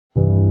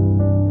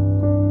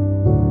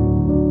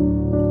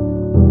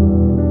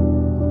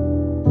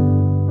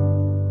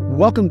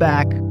Welcome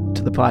back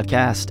to the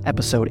podcast,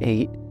 episode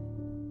 8.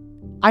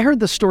 I heard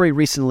the story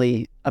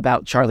recently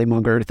about Charlie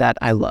Munger that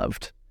I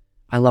loved.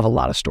 I love a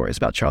lot of stories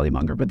about Charlie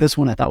Munger, but this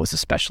one I thought was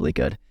especially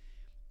good.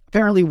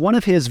 Apparently, one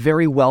of his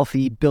very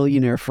wealthy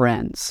billionaire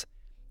friends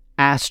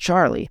asked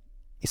Charlie,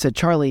 he said,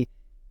 "Charlie,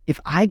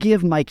 if I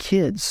give my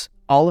kids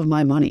all of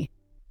my money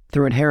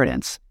through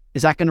inheritance,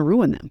 is that going to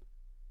ruin them?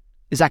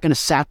 Is that going to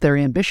sap their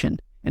ambition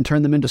and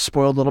turn them into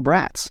spoiled little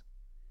brats?"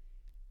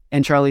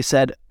 And Charlie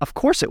said, "Of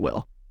course it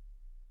will,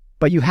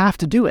 but you have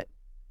to do it."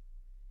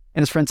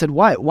 And his friend said,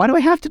 "Why? Why do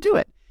I have to do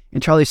it?"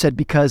 And Charlie said,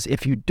 "Because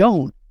if you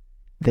don't,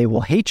 they will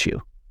hate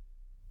you."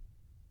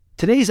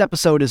 Today's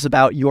episode is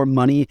about your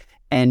money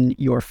and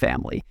your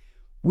family,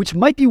 which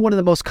might be one of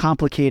the most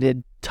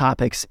complicated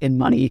topics in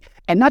money,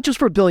 and not just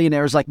for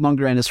billionaires like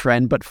Munger and his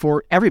friend, but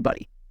for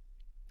everybody.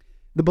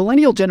 The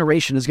millennial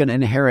generation is going to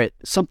inherit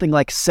something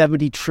like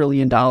 $70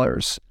 trillion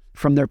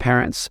from their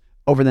parents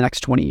over the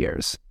next 20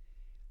 years.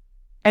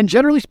 And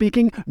generally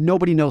speaking,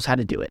 nobody knows how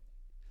to do it.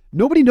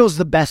 Nobody knows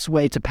the best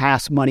way to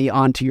pass money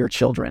on to your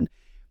children.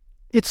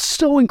 It's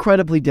so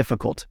incredibly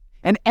difficult.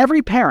 And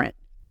every parent,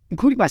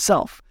 including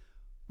myself,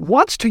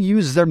 wants to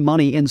use their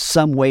money in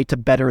some way to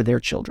better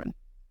their children.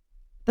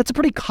 That's a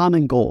pretty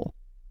common goal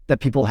that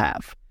people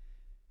have.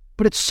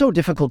 But it's so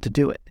difficult to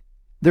do it.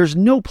 There's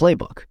no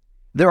playbook.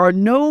 There are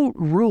no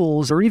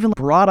rules or even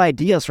broad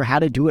ideas for how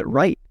to do it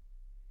right.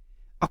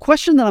 A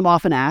question that I'm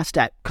often asked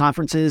at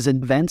conferences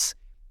and events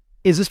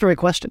is this very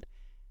question.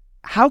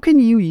 How can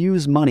you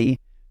use money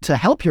to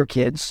help your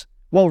kids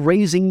while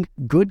raising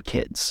good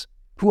kids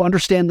who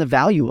understand the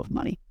value of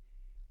money?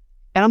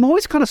 And I'm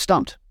always kind of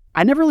stumped.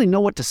 I never really know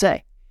what to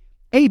say.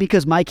 A,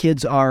 because my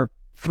kids are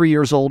 3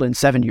 years old and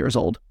 7 years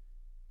old.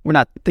 We're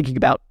not thinking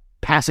about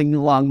passing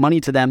along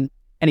money to them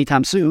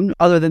anytime soon,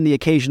 other than the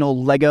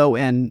occasional Lego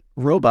and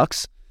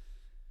Robux.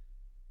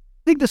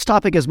 I think this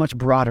topic is much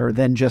broader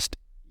than just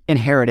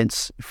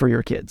inheritance for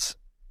your kids.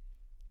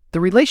 The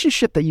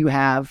relationship that you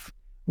have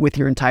with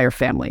your entire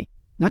family,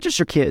 not just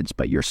your kids,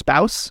 but your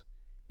spouse,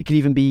 it could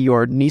even be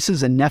your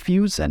nieces and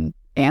nephews and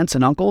aunts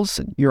and uncles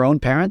and your own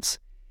parents,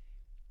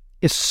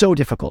 is so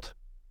difficult.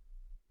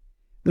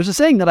 There's a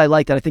saying that I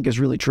like that I think is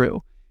really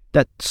true,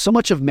 that so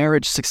much of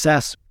marriage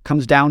success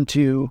comes down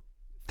to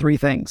 3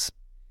 things.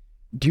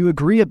 Do you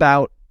agree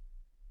about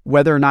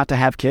whether or not to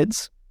have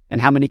kids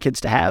and how many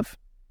kids to have?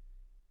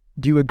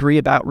 Do you agree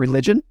about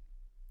religion?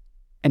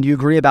 And do you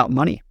agree about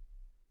money?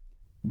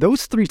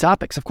 Those 3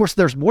 topics, of course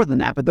there's more than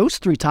that, but those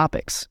 3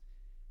 topics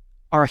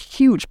are a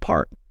huge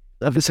part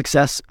of the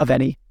success of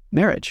any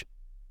marriage.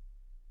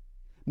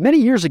 Many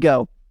years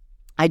ago,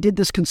 I did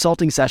this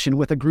consulting session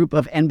with a group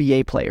of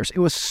NBA players. It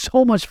was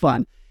so much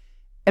fun.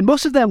 And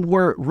most of them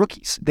were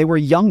rookies. They were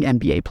young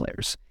NBA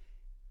players.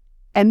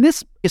 And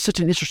this is such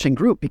an interesting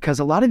group because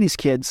a lot of these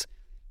kids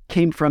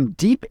came from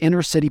deep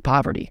inner city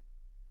poverty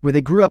where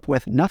they grew up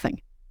with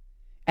nothing.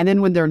 And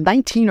then when they're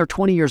 19 or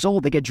 20 years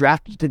old, they get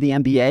drafted to the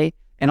NBA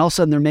and all of a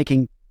sudden they're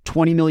making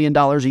 $20 million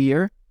a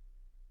year,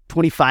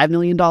 $25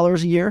 million a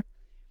year.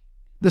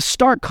 The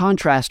stark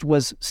contrast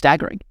was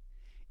staggering.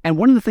 And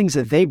one of the things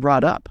that they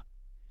brought up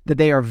that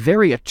they are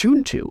very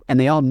attuned to, and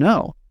they all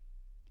know,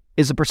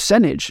 is the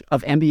percentage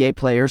of NBA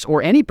players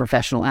or any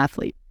professional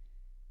athlete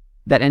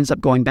that ends up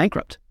going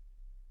bankrupt.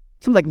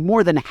 Something like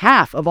more than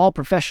half of all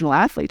professional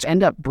athletes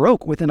end up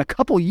broke within a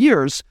couple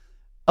years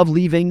of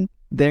leaving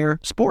their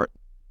sport.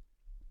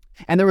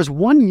 And there was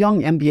one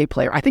young NBA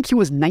player, I think he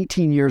was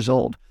 19 years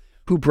old,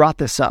 who brought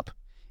this up.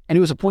 And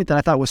it was a point that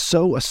I thought was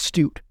so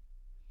astute.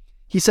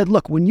 He said,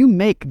 look, when you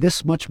make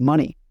this much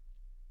money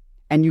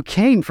and you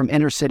came from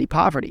inner city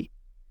poverty,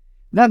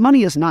 that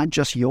money is not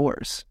just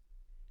yours.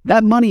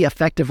 That money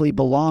effectively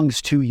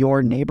belongs to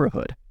your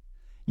neighborhood.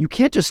 You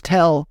can't just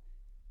tell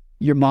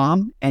your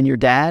mom and your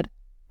dad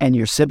and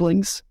your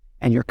siblings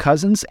and your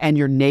cousins and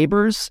your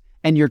neighbors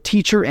and your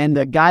teacher and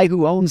the guy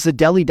who owns the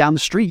deli down the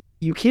street.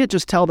 You can't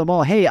just tell them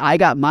all, hey, I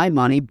got my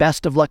money,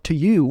 best of luck to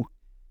you.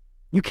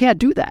 You can't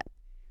do that.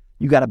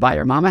 You got to buy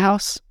your mom a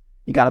house.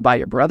 You got to buy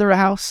your brother a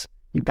house.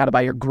 You got to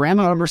buy your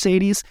grandma a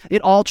Mercedes.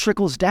 It all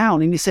trickles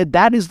down. And he said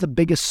that is the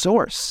biggest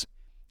source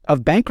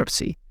of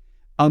bankruptcy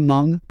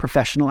among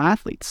professional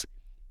athletes.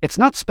 It's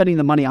not spending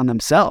the money on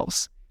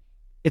themselves.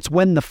 It's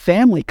when the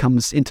family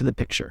comes into the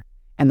picture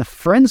and the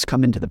friends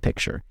come into the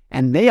picture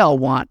and they all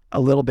want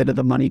a little bit of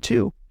the money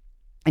too.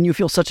 And you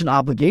feel such an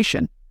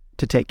obligation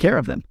to take care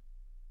of them.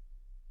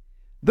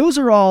 Those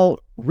are all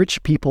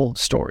rich people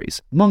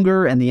stories,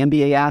 Munger and the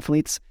NBA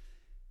athletes.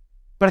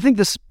 But I think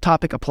this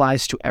topic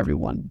applies to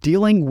everyone.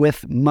 Dealing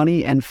with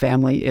money and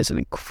family is an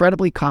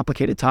incredibly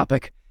complicated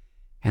topic,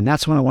 and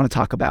that's what I want to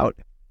talk about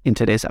in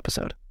today's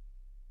episode.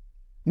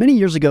 Many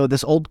years ago,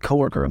 this old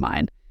coworker of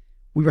mine,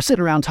 we were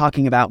sitting around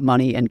talking about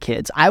money and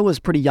kids. I was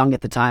pretty young at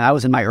the time. I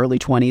was in my early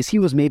 20s. He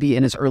was maybe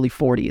in his early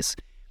 40s.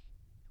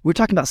 We were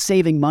talking about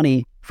saving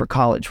money for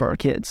college for our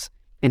kids.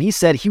 And he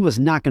said he was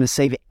not going to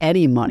save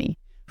any money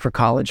for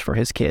college for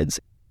his kids.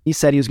 He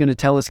said he was going to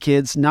tell his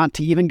kids not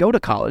to even go to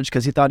college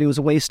because he thought it was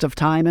a waste of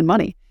time and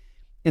money.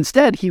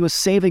 Instead, he was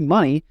saving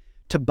money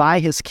to buy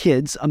his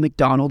kids a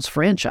McDonald's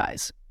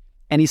franchise.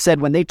 And he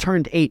said when they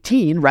turned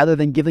 18, rather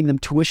than giving them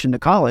tuition to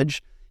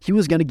college, he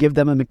was going to give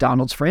them a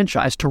McDonald's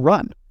franchise to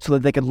run so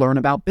that they could learn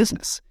about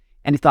business.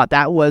 And he thought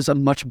that was a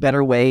much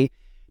better way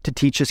to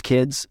teach his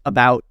kids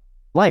about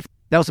life.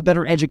 That was a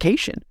better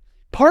education.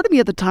 Part of me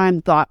at the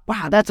time thought,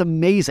 wow, that's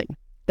amazing.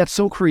 That's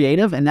so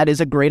creative, and that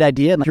is a great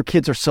idea. And your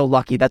kids are so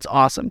lucky. That's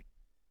awesome.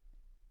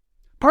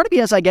 Part of me,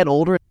 as I get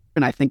older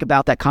and I think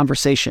about that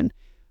conversation,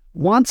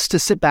 wants to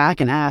sit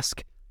back and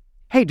ask,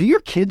 hey, do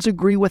your kids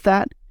agree with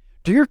that?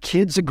 Do your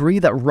kids agree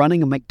that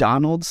running a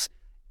McDonald's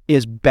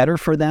is better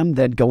for them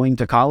than going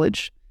to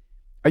college?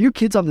 Are your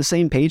kids on the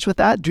same page with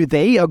that? Do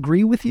they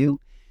agree with you?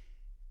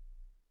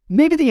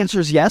 Maybe the answer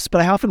is yes,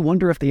 but I often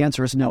wonder if the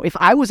answer is no. If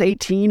I was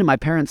 18 and my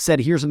parents said,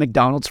 here's a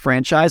McDonald's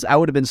franchise, I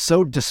would have been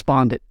so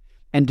despondent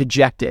and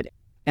dejected.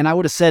 And I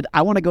would have said,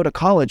 I want to go to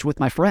college with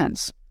my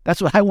friends.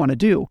 That's what I want to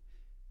do.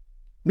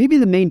 Maybe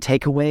the main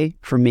takeaway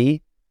for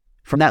me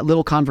from that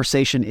little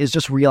conversation is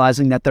just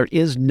realizing that there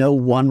is no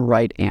one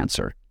right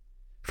answer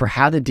for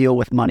how to deal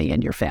with money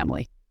in your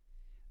family.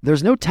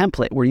 There's no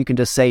template where you can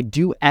just say,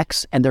 do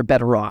X and they're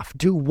better off,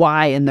 do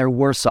Y and they're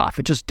worse off.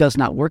 It just does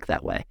not work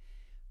that way.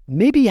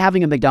 Maybe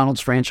having a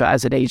McDonald's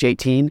franchise at age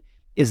 18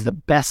 is the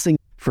best thing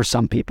for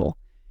some people.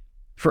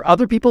 For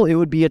other people, it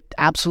would be an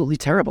absolutely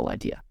terrible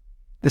idea.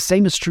 The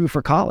same is true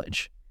for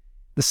college.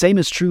 The same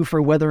is true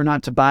for whether or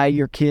not to buy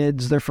your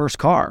kids their first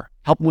car,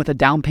 help them with a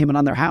down payment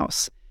on their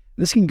house.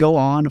 This can go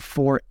on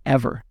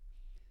forever.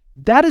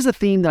 That is a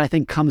theme that I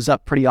think comes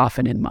up pretty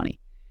often in money,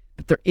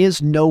 that there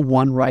is no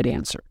one right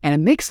answer. And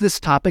it makes this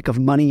topic of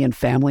money and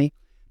family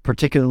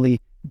particularly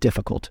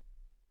difficult.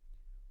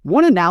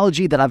 One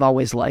analogy that I've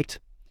always liked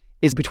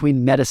is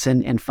between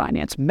medicine and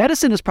finance.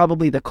 Medicine is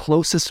probably the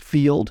closest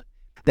field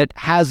that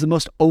has the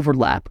most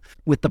overlap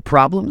with the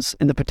problems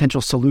and the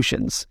potential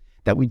solutions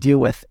that we deal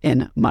with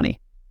in money.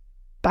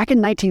 Back in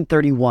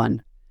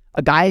 1931,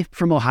 a guy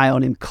from Ohio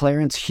named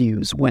Clarence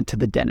Hughes went to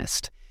the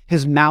dentist.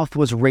 His mouth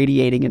was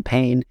radiating in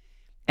pain,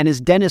 and his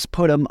dentist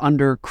put him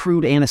under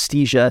crude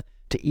anesthesia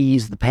to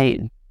ease the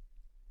pain.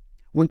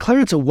 When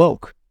Clarence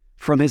awoke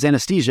from his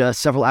anesthesia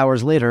several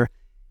hours later,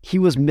 he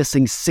was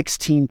missing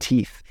 16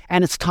 teeth,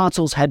 and his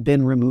tonsils had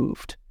been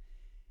removed.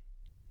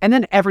 And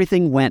then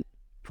everything went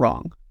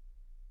wrong.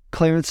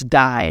 Clarence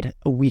died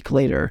a week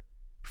later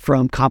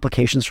from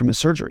complications from his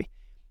surgery.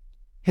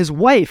 His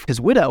wife,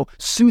 his widow,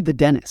 sued the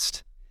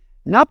dentist.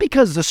 Not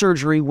because the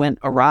surgery went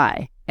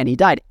awry and he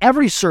died.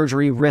 Every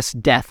surgery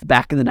risked death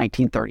back in the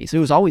 1930s. It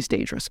was always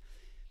dangerous.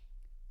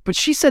 But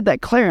she said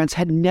that Clarence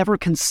had never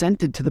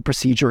consented to the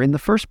procedure in the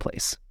first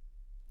place.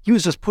 He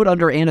was just put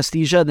under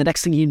anesthesia, and the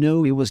next thing he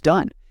knew, he was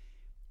done.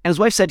 And his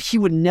wife said he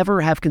would never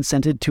have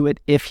consented to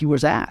it if he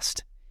was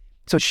asked.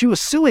 So she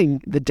was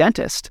suing the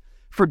dentist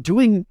for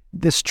doing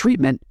this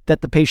treatment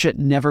that the patient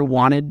never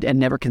wanted and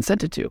never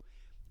consented to.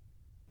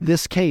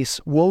 This case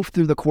wove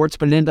through the courts,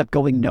 but it ended up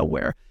going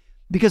nowhere.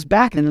 Because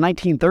back in the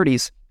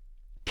 1930s,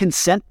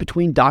 consent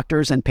between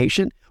doctors and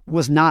patient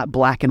was not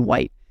black and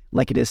white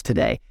like it is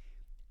today.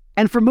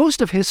 And for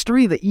most of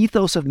history, the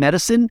ethos of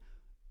medicine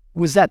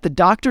was that the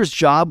doctor's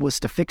job was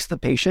to fix the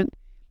patient,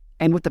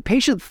 and what the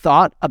patient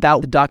thought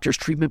about the doctor's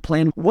treatment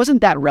plan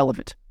wasn't that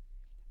relevant.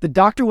 The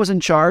doctor was in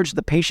charge,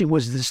 the patient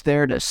was just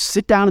there to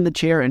sit down in the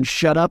chair and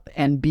shut up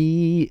and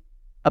be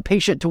a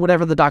patient to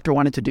whatever the doctor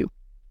wanted to do.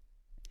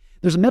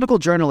 There's a medical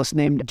journalist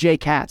named Jay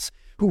Katz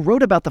who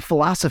wrote about the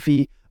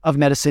philosophy of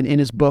medicine in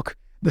his book,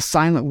 The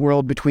Silent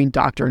World Between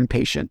Doctor and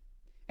Patient.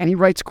 And he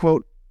writes,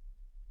 quote,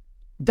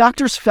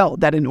 "Doctors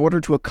felt that in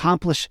order to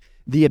accomplish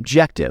the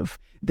objective,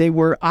 they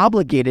were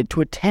obligated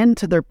to attend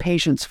to their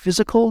patients'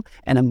 physical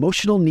and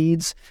emotional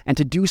needs and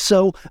to do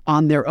so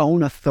on their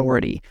own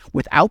authority,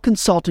 without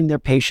consulting their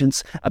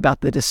patients about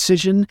the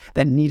decision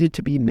that needed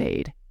to be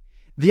made.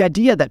 The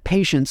idea that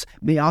patients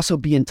may also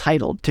be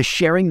entitled to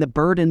sharing the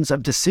burdens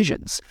of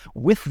decisions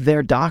with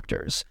their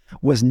doctors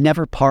was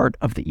never part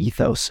of the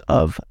ethos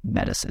of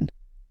medicine."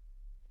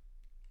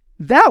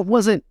 That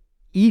wasn't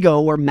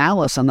ego or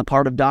malice on the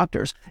part of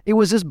doctors. It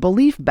was this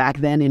belief back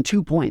then in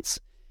 2 points.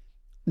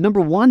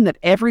 Number one, that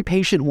every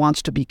patient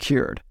wants to be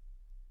cured.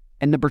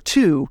 And number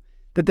two,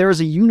 that there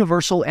is a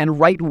universal and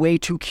right way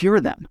to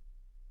cure them.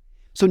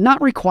 So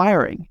not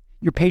requiring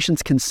your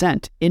patient's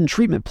consent in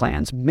treatment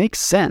plans makes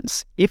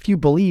sense if you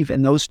believe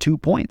in those 2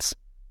 points.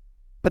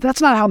 But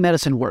that's not how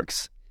medicine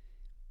works.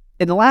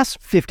 In the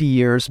last 50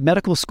 years,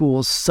 medical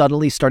schools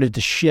subtly started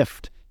to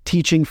shift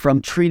teaching from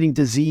treating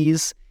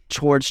disease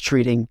towards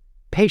treating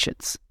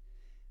patients.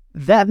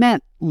 That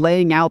meant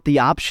laying out the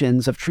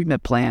options of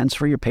treatment plans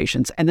for your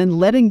patients and then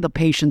letting the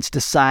patients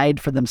decide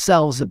for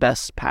themselves the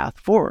best path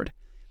forward.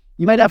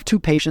 You might have 2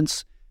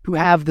 patients who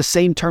have the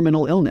same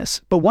terminal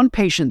illness, but one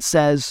patient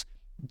says,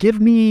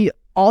 "Give me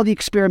all the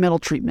experimental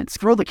treatments,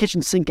 throw the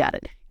kitchen sink at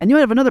it." And you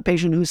might have another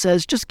patient who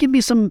says, "Just give me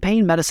some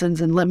pain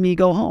medicines and let me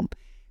go home."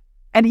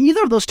 And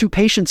either of those 2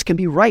 patients can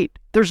be right.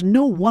 There's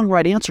no one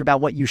right answer about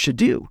what you should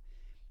do.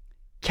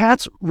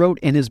 Katz wrote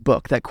in his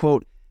book that,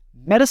 quote,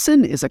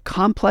 Medicine is a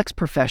complex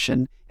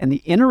profession, and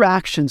the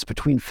interactions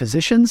between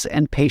physicians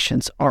and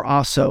patients are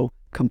also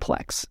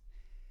complex.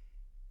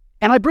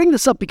 And I bring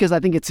this up because I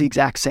think it's the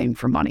exact same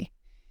for money.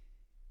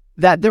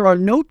 That there are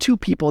no two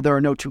people, there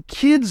are no two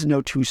kids,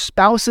 no two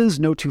spouses,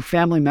 no two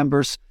family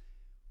members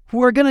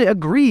who are going to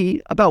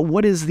agree about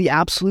what is the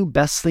absolute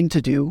best thing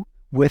to do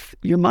with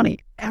your money.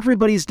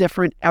 Everybody's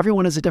different.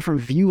 Everyone has a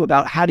different view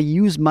about how to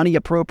use money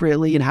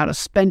appropriately and how to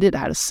spend it,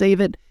 how to save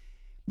it.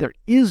 There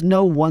is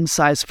no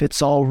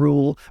one-size-fits-all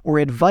rule or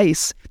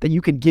advice that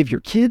you can give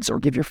your kids or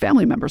give your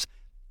family members.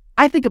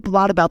 I think a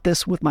lot about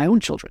this with my own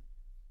children.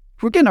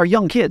 We're getting our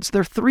young kids.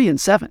 They're 3 and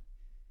 7.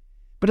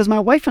 But as my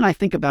wife and I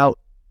think about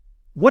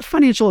what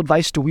financial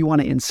advice do we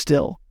want to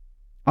instill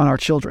on our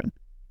children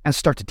and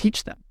start to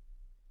teach them,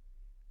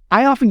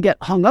 I often get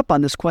hung up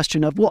on this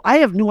question of, well, I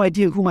have no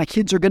idea who my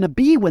kids are going to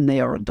be when they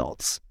are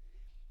adults.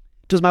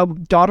 Does my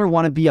daughter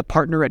want to be a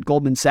partner at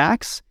Goldman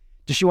Sachs?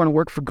 Does she want to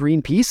work for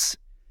Greenpeace?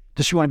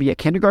 Does she want to be a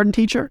kindergarten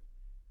teacher?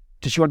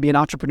 Does she want to be an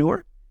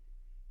entrepreneur?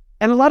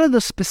 And a lot of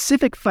the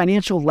specific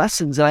financial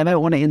lessons that I might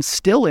want to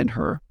instill in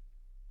her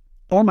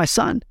or my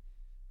son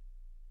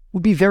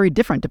would be very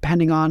different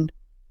depending on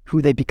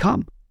who they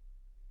become.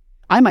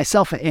 I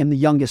myself am the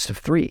youngest of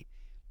 3,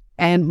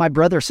 and my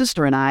brother,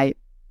 sister, and I,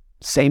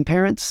 same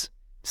parents,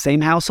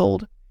 same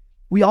household.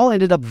 We all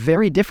ended up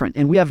very different,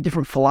 and we have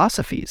different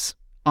philosophies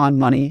on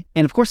money.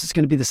 And of course, it's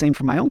going to be the same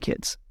for my own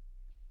kids.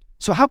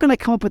 So how can I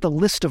come up with a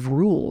list of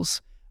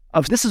rules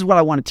of this is what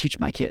I want to teach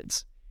my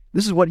kids?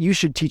 This is what you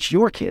should teach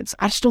your kids.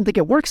 I just don't think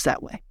it works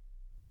that way.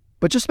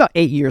 But just about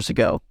 8 years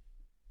ago,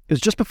 it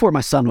was just before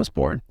my son was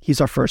born. He's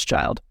our first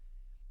child.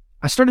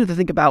 I started to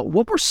think about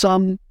what were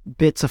some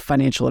bits of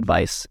financial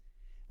advice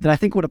that I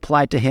think would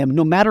apply to him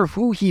no matter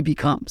who he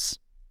becomes.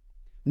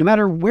 No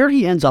matter where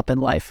he ends up in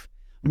life,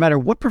 no matter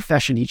what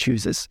profession he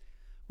chooses,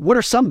 what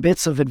are some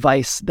bits of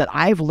advice that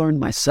I've learned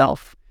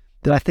myself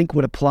that I think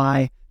would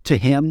apply to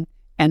him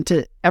and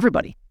to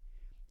everybody?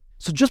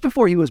 So just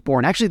before he was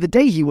born, actually the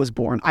day he was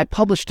born, I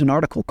published an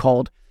article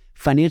called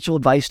Financial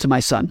Advice to My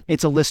Son.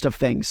 It's a list of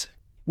things.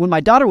 When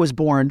my daughter was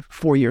born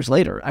 4 years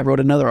later, I wrote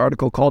another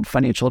article called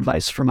Financial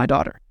Advice for My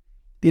Daughter.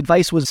 The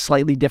advice was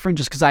slightly different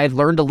just because I had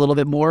learned a little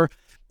bit more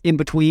in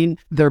between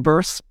their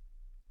births.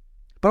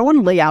 But I want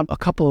to lay out a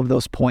couple of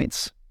those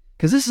points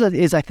because this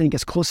is, I think,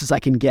 as close as I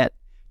can get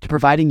to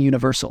providing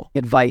universal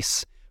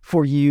advice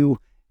for you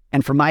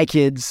and for my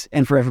kids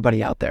and for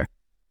everybody out there.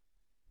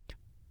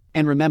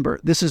 And remember,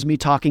 this is me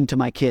talking to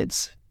my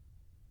kids.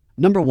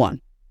 Number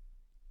 1,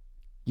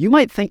 you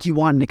might think you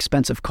want an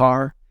expensive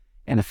car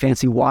and a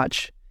fancy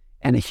watch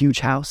and a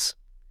huge house,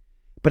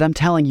 but I'm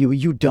telling you,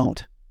 you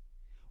don't.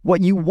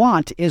 What you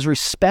want is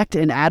respect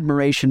and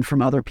admiration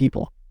from other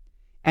people.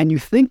 And you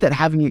think that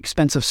having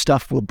expensive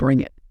stuff will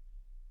bring it.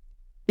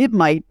 It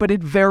might, but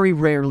it very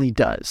rarely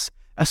does,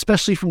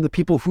 especially from the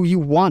people who you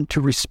want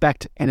to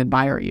respect and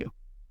admire you.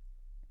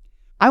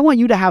 I want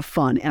you to have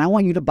fun and I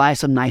want you to buy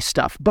some nice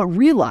stuff, but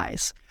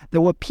realize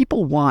that what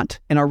people want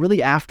and are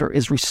really after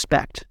is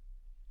respect.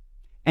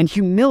 And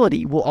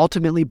humility will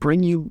ultimately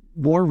bring you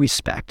more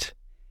respect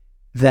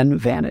than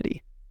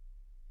vanity.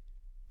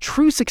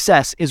 True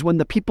success is when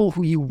the people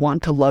who you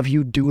want to love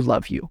you do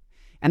love you.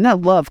 And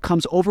that love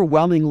comes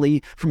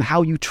overwhelmingly from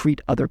how you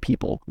treat other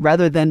people,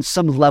 rather than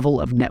some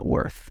level of net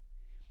worth.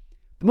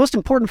 The most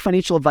important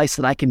financial advice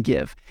that I can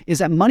give is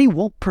that money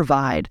won't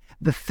provide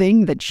the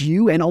thing that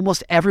you and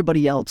almost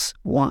everybody else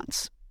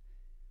wants.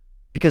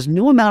 Because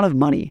no amount of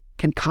money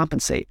can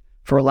compensate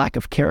for a lack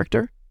of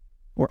character,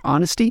 or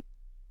honesty,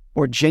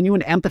 or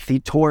genuine empathy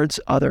towards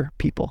other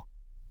people.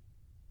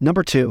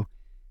 Number 2,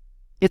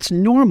 it's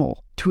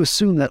normal to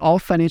assume that all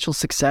financial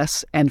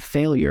success and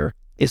failure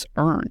is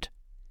earned.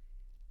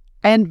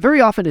 And very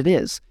often it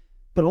is,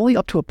 but only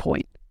up to a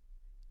point,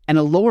 and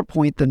a lower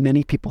point than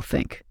many people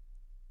think.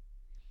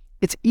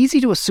 It's easy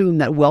to assume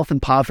that wealth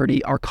and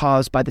poverty are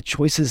caused by the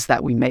choices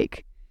that we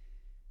make,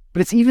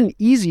 but it's even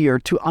easier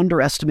to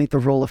underestimate the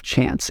role of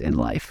chance in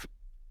life.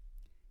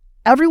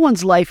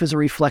 Everyone's life is a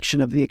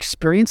reflection of the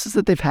experiences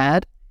that they've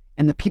had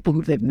and the people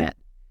who they've met,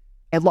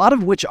 a lot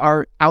of which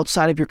are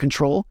outside of your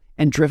control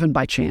and driven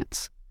by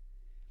chance.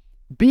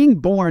 Being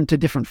born to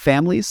different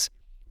families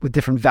with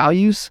different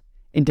values,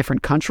 in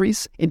different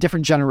countries, in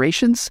different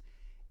generations,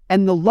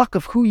 and the luck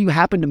of who you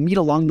happen to meet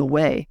along the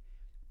way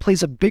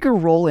plays a bigger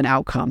role in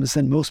outcomes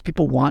than most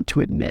people want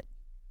to admit.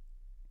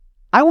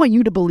 I want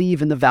you to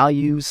believe in the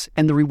values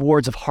and the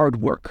rewards of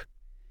hard work,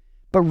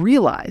 but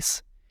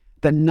realize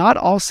that not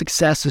all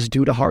success is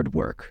due to hard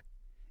work,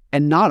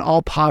 and not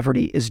all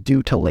poverty is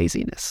due to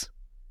laziness.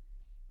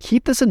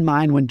 Keep this in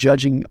mind when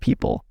judging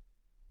people,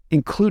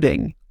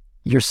 including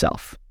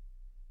yourself.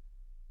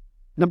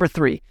 Number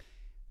 3,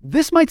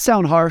 this might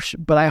sound harsh,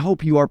 but I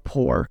hope you are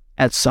poor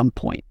at some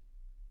point.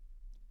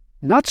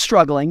 Not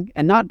struggling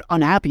and not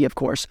unhappy, of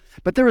course,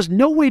 but there is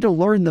no way to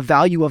learn the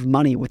value of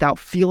money without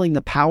feeling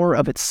the power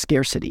of its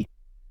scarcity.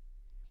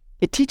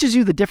 It teaches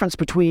you the difference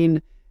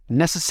between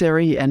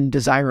necessary and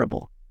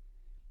desirable.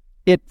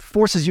 It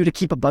forces you to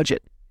keep a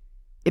budget.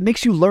 It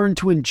makes you learn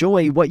to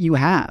enjoy what you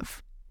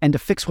have and to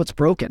fix what's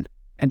broken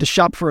and to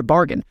shop for a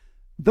bargain.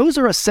 Those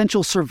are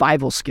essential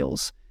survival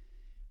skills.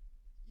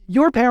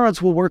 Your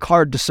parents will work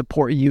hard to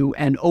support you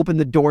and open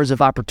the doors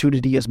of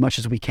opportunity as much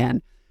as we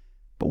can,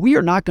 but we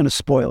are not going to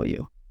spoil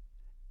you.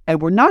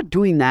 And we're not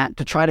doing that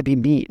to try to be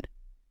mean.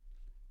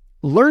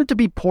 Learn to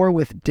be poor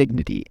with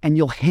dignity, and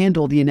you'll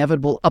handle the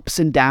inevitable ups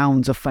and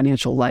downs of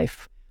financial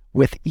life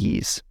with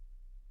ease.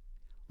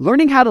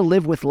 Learning how to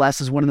live with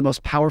less is one of the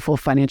most powerful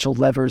financial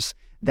levers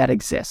that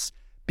exists,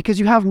 because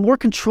you have more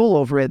control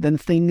over it than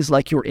things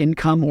like your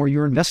income or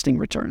your investing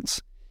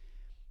returns.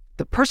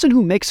 The person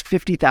who makes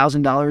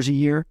 $50,000 a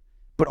year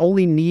but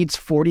only needs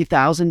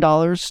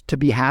 $40,000 to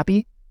be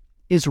happy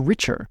is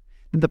richer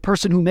than the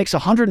person who makes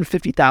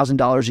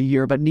 $150,000 a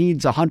year but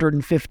needs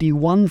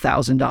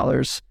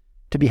 $151,000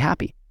 to be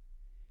happy.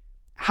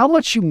 How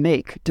much you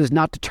make does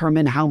not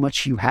determine how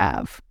much you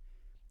have,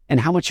 and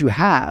how much you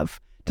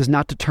have does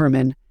not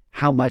determine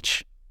how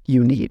much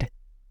you need.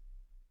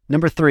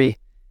 Number 3,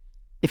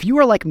 if you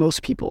are like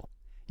most people,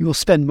 you will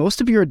spend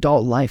most of your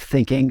adult life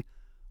thinking,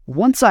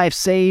 once I've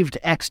saved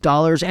X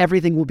dollars,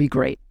 everything will be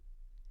great.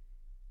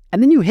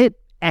 And then you hit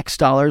X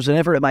dollars,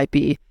 whatever it might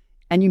be,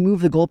 and you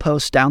move the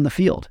goalposts down the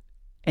field,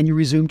 and you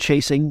resume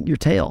chasing your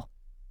tail.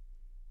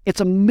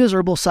 It's a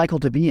miserable cycle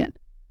to be in.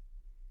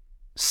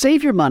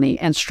 Save your money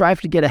and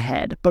strive to get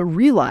ahead, but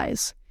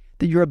realize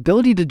that your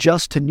ability to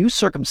adjust to new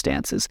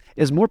circumstances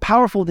is more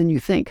powerful than you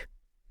think,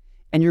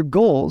 and your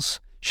goals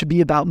should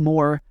be about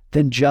more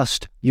than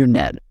just your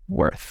net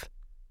worth.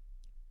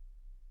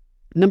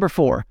 Number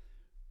 4,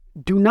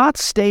 do not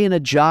stay in a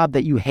job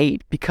that you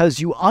hate because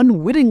you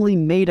unwittingly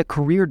made a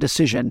career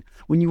decision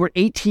when you were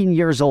 18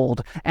 years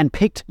old and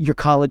picked your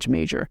college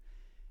major.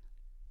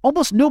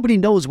 Almost nobody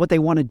knows what they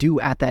want to do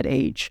at that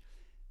age.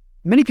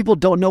 Many people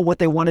don't know what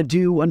they want to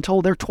do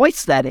until they're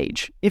twice that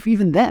age, if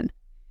even then.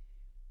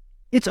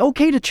 It's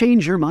okay to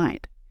change your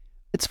mind.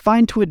 It's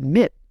fine to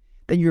admit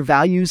that your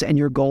values and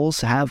your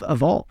goals have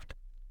evolved.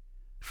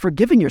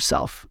 Forgiving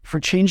yourself for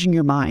changing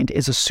your mind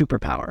is a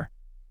superpower,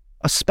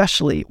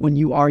 especially when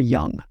you are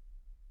young.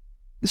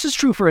 This is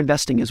true for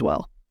investing as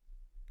well.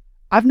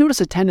 I've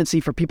noticed a tendency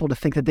for people to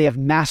think that they have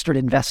mastered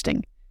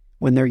investing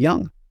when they're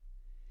young.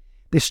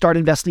 They start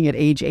investing at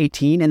age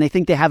 18 and they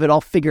think they have it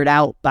all figured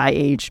out by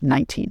age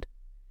 19.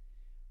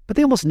 But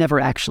they almost never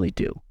actually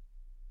do.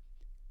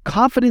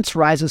 Confidence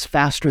rises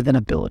faster than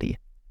ability,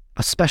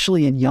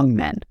 especially in young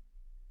men.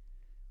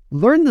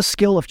 Learn the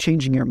skill of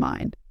changing your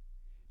mind,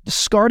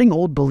 discarding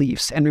old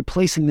beliefs and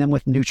replacing them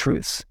with new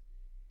truths.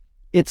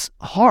 It's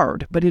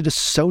hard, but it is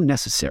so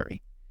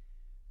necessary.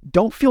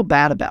 Don't feel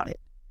bad about it.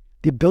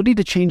 The ability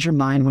to change your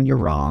mind when you're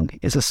wrong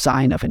is a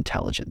sign of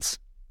intelligence.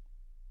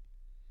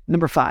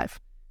 Number 5,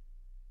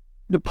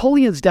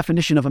 Napoleon's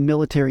definition of a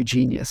military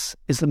genius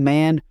is the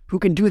man who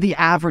can do the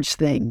average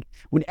thing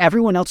when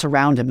everyone else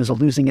around him is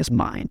losing his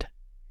mind.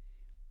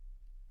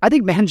 I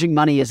think managing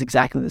money is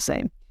exactly the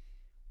same.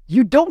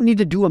 You don't need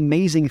to do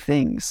amazing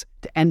things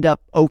to end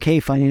up okay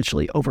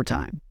financially over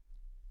time.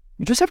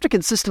 You just have to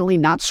consistently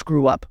not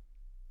screw up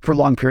for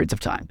long periods of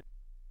time.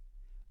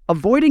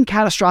 Avoiding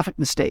catastrophic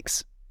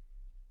mistakes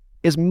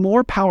is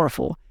more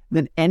powerful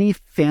than any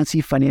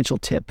fancy financial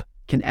tip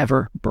can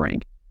ever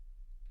bring.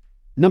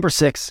 Number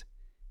 6,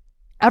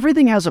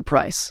 everything has a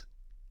price,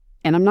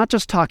 and I'm not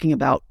just talking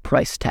about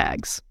price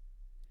tags.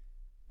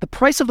 The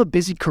price of a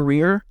busy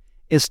career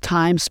is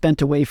time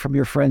spent away from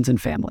your friends and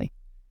family.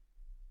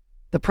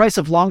 The price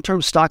of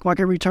long-term stock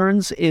market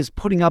returns is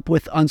putting up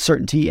with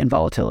uncertainty and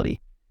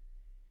volatility.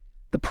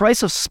 The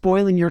price of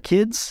spoiling your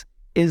kids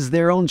is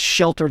their own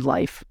sheltered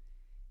life.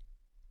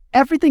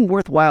 Everything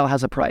worthwhile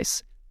has a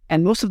price,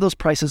 and most of those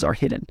prices are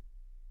hidden.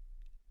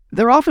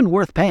 They're often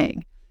worth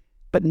paying,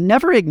 but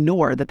never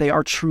ignore that they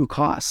are true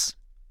costs.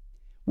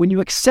 When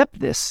you accept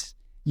this,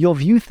 you'll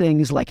view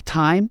things like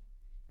time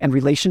and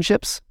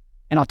relationships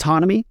and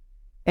autonomy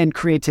and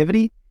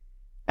creativity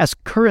as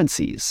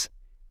currencies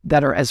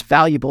that are as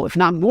valuable, if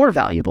not more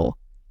valuable,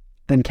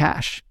 than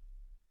cash.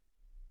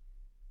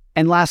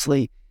 And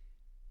lastly,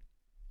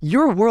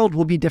 your world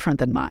will be different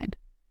than mine,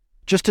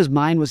 just as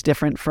mine was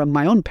different from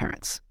my own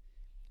parents.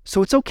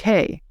 So it's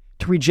okay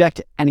to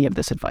reject any of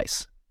this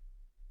advice.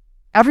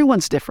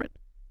 Everyone's different,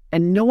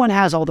 and no one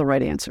has all the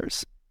right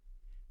answers.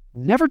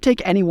 Never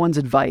take anyone's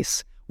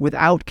advice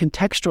without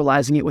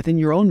contextualizing it within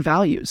your own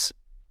values,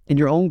 in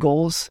your own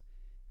goals,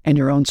 and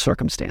your own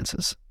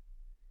circumstances.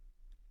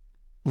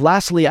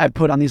 Lastly, I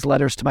put on these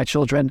letters to my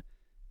children,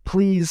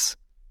 please,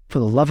 for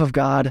the love of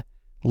God,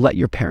 let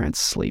your parents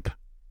sleep.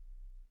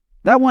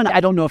 That one,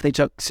 I don't know if they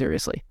took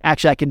seriously.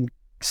 Actually, I can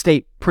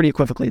state pretty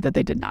equivocally that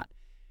they did not.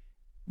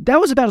 That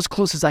was about as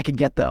close as I could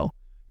get, though,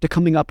 to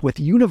coming up with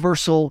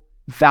universal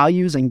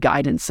values and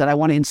guidance that I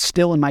want to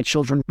instill in my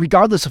children,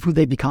 regardless of who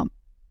they become.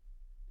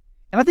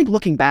 And I think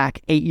looking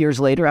back 8 years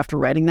later after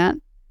writing that,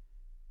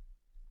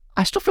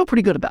 I still feel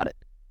pretty good about it.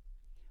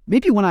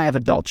 Maybe when I have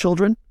adult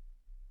children,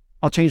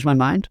 I'll change my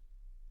mind.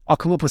 I'll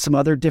come up with some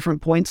other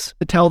different points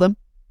to tell them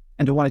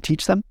and to want to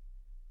teach them.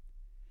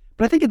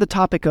 But I think of the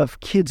topic of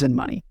kids and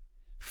money,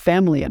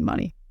 family and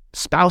money,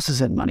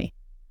 spouses and money,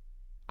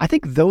 I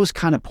think those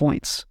kind of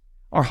points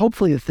are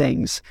hopefully the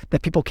things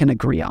that people can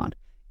agree on.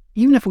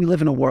 Even if we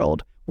live in a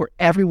world where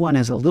everyone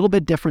has a little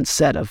bit different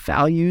set of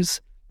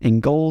values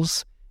and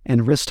goals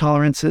and risk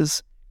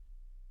tolerances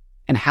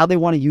and how they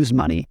want to use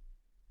money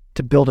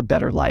to build a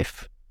better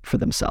life for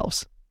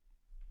themselves.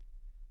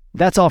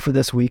 That's all for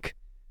this week.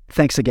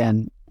 Thanks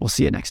again. We'll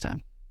see you next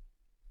time.